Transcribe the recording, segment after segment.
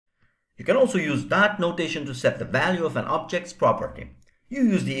You can also use dot notation to set the value of an object's property. You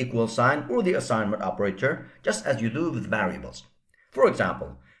use the equal sign or the assignment operator just as you do with variables. For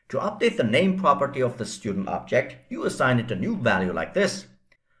example, to update the name property of the student object, you assign it a new value like this.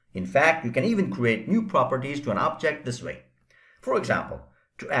 In fact, you can even create new properties to an object this way. For example,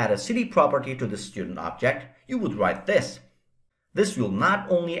 to add a city property to the student object, you would write this. This will not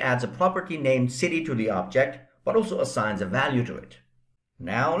only add a property named city to the object, but also assigns a value to it.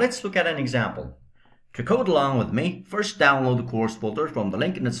 Now let's look at an example. To code along with me, first download the course folder from the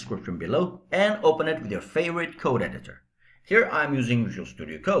link in the description below and open it with your favorite code editor. Here I'm using Visual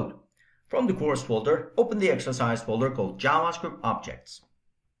Studio Code. From the course folder, open the exercise folder called JavaScript Objects.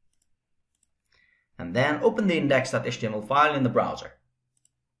 And then open the index.html file in the browser.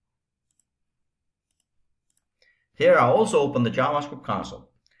 Here I'll also open the JavaScript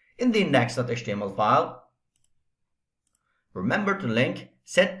console. In the index.html file, remember to link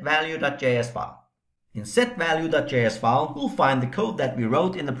setValue.js file. In setValue.js file, we'll find the code that we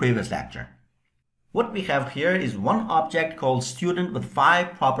wrote in the previous lecture. What we have here is one object called student with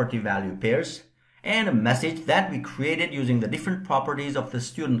 5 property value pairs and a message that we created using the different properties of the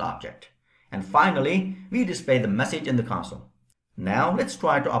student object. And finally, we display the message in the console. Now let's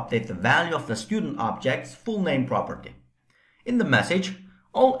try to update the value of the student object's full name property. In the message,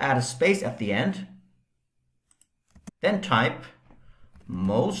 I'll add a space at the end, then type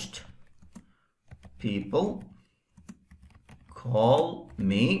most people call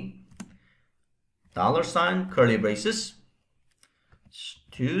me $ curly braces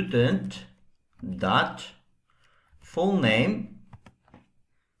student dot full name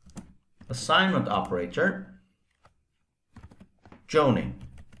assignment operator Joni.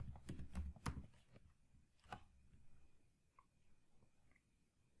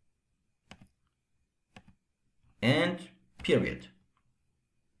 And period.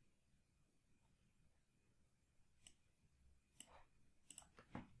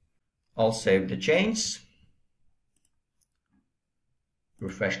 I'll save the change,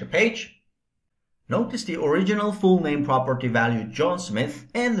 refresh the page. Notice the original full name property value John Smith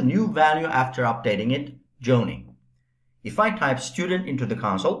and the new value after updating it, Joni. If I type student into the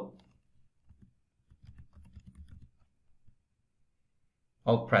console,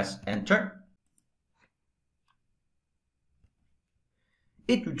 I'll press enter.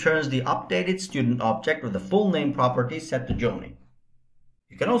 It returns the updated student object with the full name property set to Joni.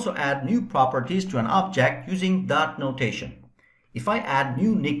 You can also add new properties to an object using dot notation. If I add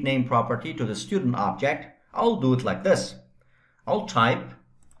new nickname property to the student object, I'll do it like this. I'll type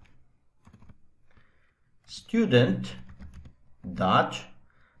student dot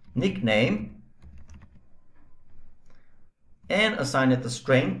nickname and assign it the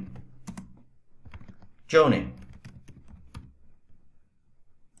string Joni.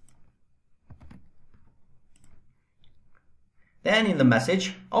 Then in the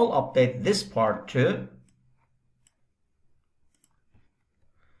message, I'll update this part to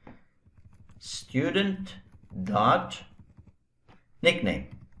student dot nickname.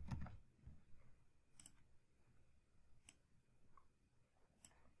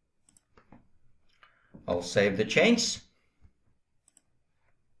 I'll save the change.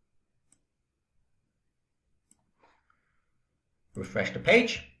 Refresh the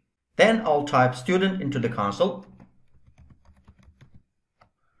page. Then I'll type student into the console.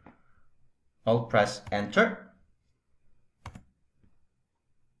 I'll press enter.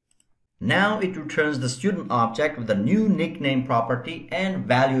 Now it returns the student object with a new nickname property and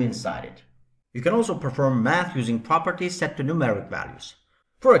value inside it. You can also perform math using properties set to numeric values.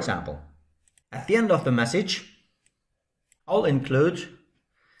 For example, at the end of the message, I'll include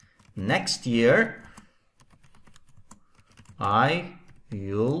next year I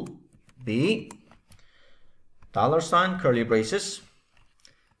will be $ curly braces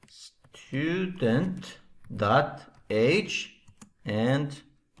student dot age and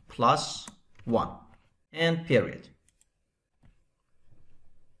 +1 and period.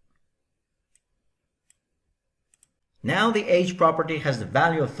 Now the age property has the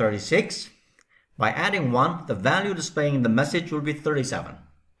value of 36. By adding 1, the value displaying in the message will be 37.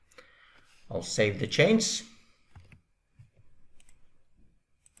 I'll save the change.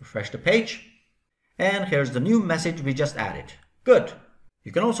 Refresh the page. And here's the new message we just added. Good.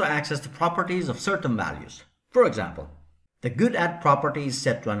 You can also access the properties of certain values. For example, the good@, property is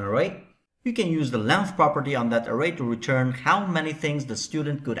set to an array. You can use the length property on that array to return how many things the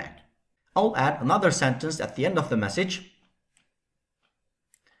student good at. I'll add another sentence at the end of the message.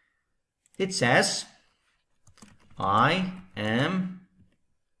 It says, I am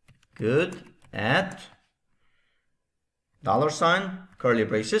good at $ curly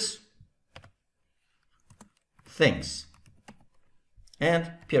braces things,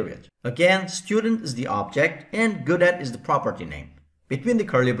 and period. Again, student is the object and good at is the property name. Between the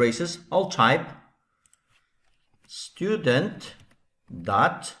curly braces, I'll type student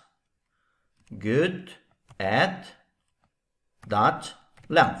dot good at dot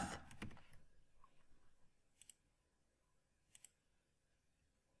length.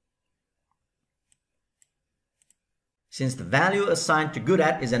 Since the value assigned to good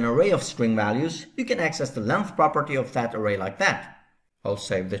at is an array of string values, you can access the length property of that array like that. I'll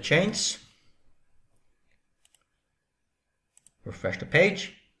save the change, refresh the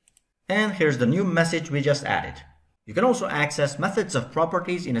page, and here's the new message we just added. You can also access methods of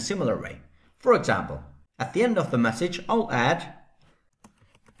properties in a similar way. For example, at the end of the message, I'll add,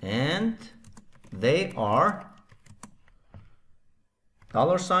 and they are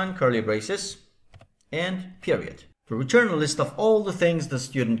 $, curly braces, and period. To return a list of all the things the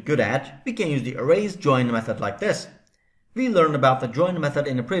student good at, we can use the arrays join method like this. We learned about the join method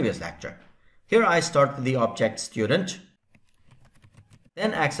in a previous lecture. Here I start with the object student,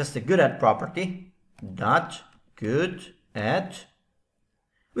 then access the good at property, dot good at,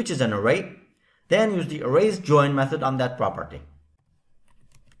 which is an array, then use the arrays join method on that property.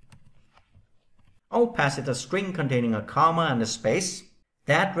 I'll pass it a string containing a comma and a space.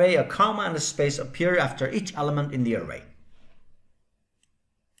 That way, a comma and a space appear after each element in the array.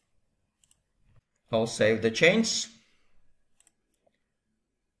 I'll save the change,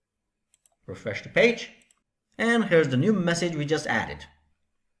 refresh the page, and here's the new message we just added.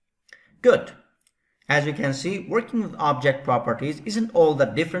 Good. As you can see, working with object properties isn't all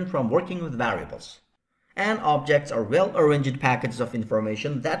that different from working with variables. And objects are well-arranged packets of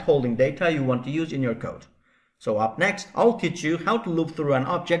information that holding data you want to use in your code. So up next, I'll teach you how to loop through an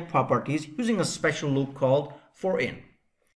object properties using a special loop called for in.